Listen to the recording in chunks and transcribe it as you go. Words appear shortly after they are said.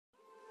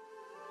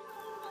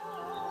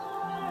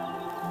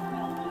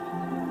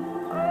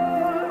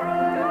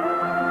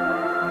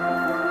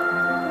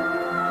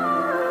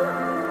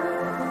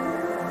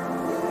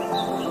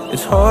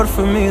It's hard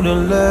for me to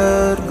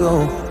let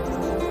go,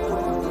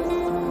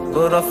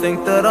 but I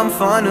think that I'm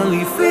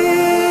finally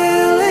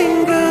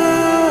feeling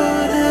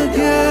good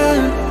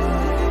again.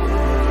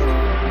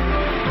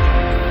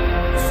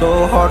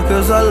 So hard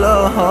cause I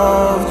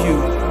loved you,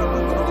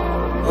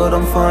 but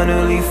I'm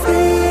finally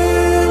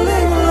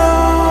feeling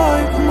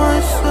like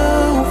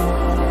myself.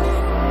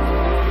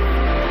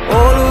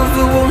 All of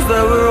the wounds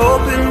that were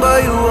opened by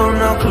you are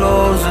now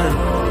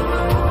closing.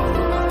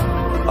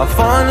 I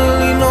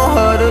finally know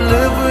how to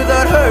live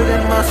without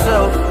hurting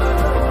myself.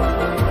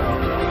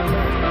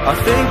 I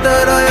think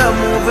that I am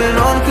moving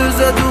on cause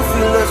I do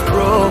feel less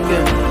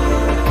broken.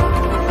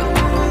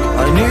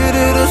 I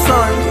needed a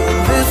sign,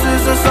 this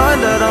is a sign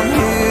that I'm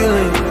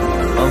healing.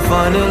 I'm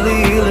finally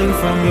healing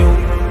from you.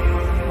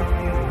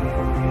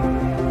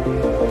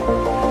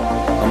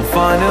 I'm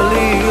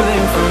finally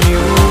healing from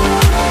you.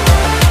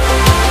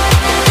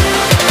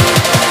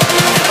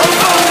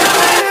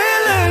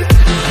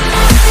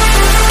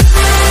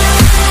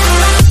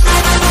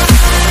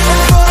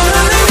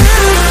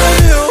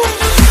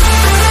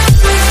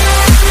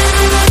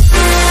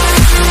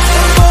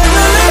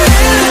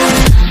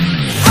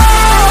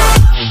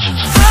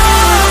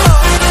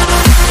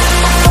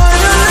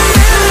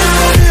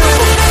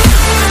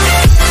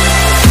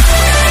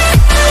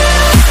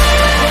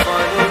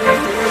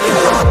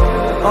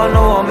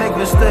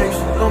 Mistakes,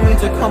 don't mean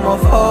to come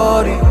off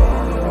hardy.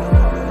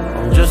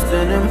 I'm just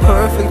an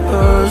imperfect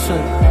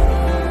person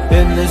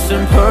in this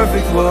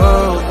imperfect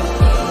world,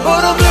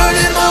 but I'm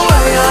learning my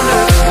way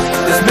under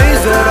this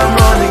maze that I'm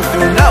running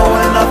through. Now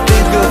when I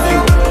think of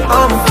you,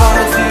 I'm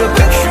fine. See a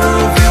picture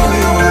of you,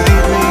 you would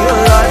eat me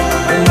alive.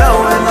 And now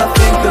when I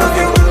think of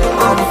you,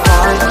 I'm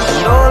fine.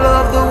 And all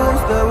of the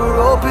wounds that were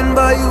opened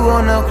by you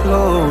are now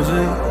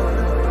closing.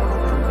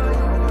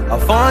 I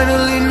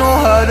finally know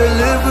how to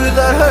live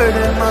without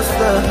hurting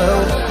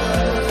myself.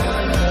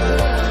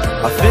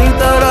 I think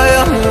that I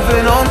am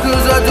moving on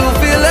cause I do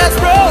feel less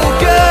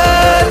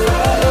broken.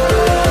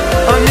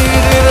 I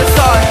needed a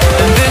sign,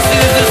 and this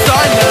is the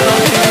sign that I'm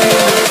healing.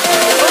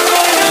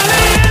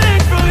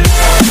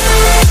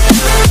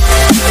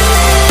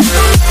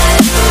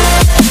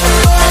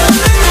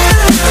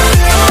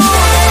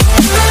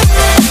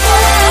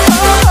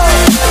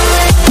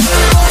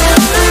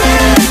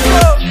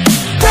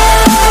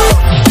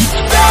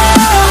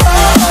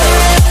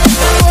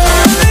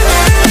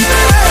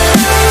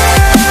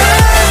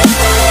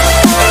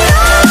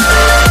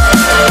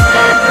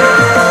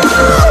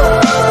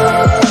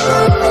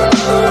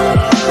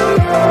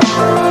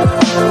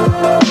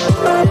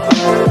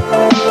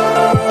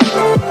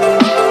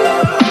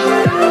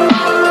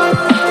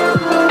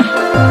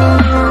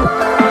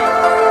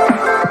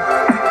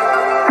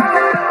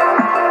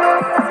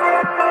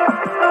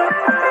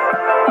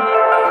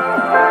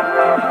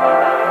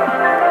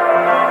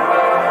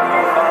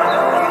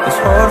 It's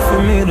hard for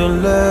me to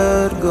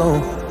let go,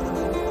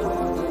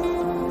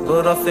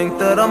 but I think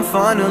that I'm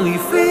finally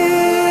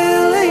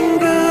feeling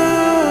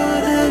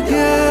good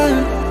again.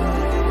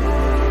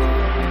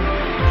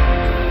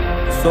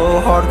 So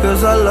hard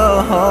cause I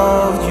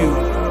loved you,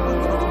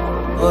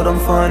 but I'm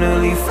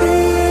finally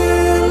feeling